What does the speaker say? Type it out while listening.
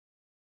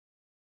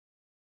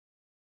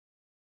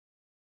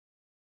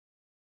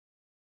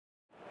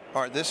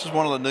All right, this is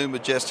one of the new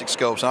Majestic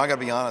Scopes, and I got to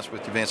be honest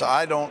with you, Vince.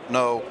 I don't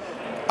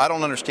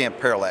understand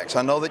parallax.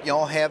 I know that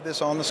y'all have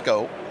this on the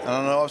scope, and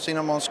I know I've seen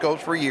them on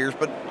scopes for years,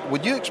 but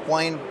would you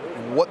explain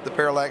what the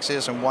parallax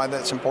is and why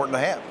that's important to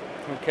have?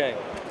 Okay.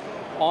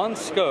 On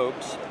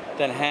scopes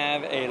that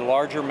have a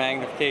larger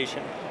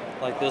magnification,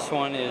 like this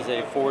one is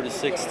a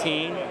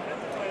 4:16,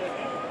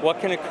 what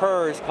can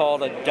occur is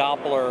called a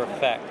Doppler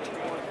effect.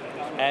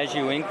 As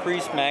you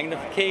increase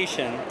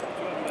magnification,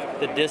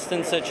 the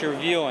distance that you're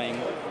viewing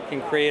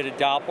can create a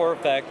Doppler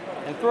effect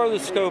and throw the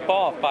scope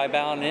off by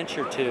about an inch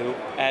or two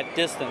at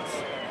distance.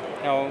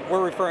 Now,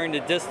 we're referring to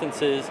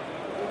distances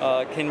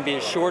can be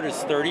as short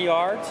as 30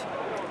 yards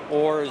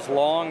or as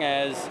long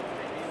as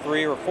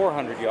 300 or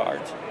 400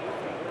 yards.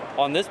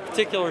 On this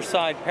particular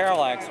side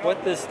parallax,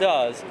 what this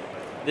does,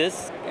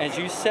 as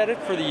you set it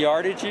for the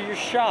yardage of your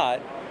shot,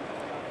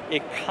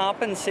 it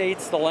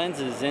compensates the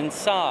lenses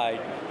inside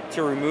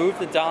to remove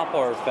the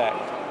Doppler effect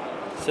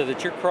so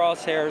that your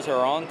crosshairs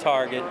are on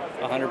target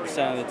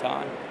 100% of the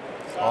time.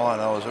 All I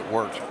know is it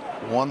works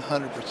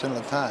 100% of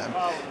the time,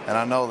 and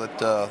I know that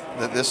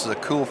that this is a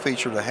cool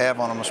feature to have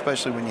on them,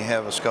 especially when you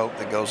have a scope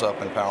that goes up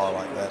in power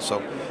like that.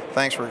 So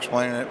thanks for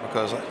explaining it,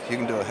 because you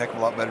can do a heck of a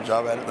lot better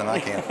job at it than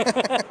I can.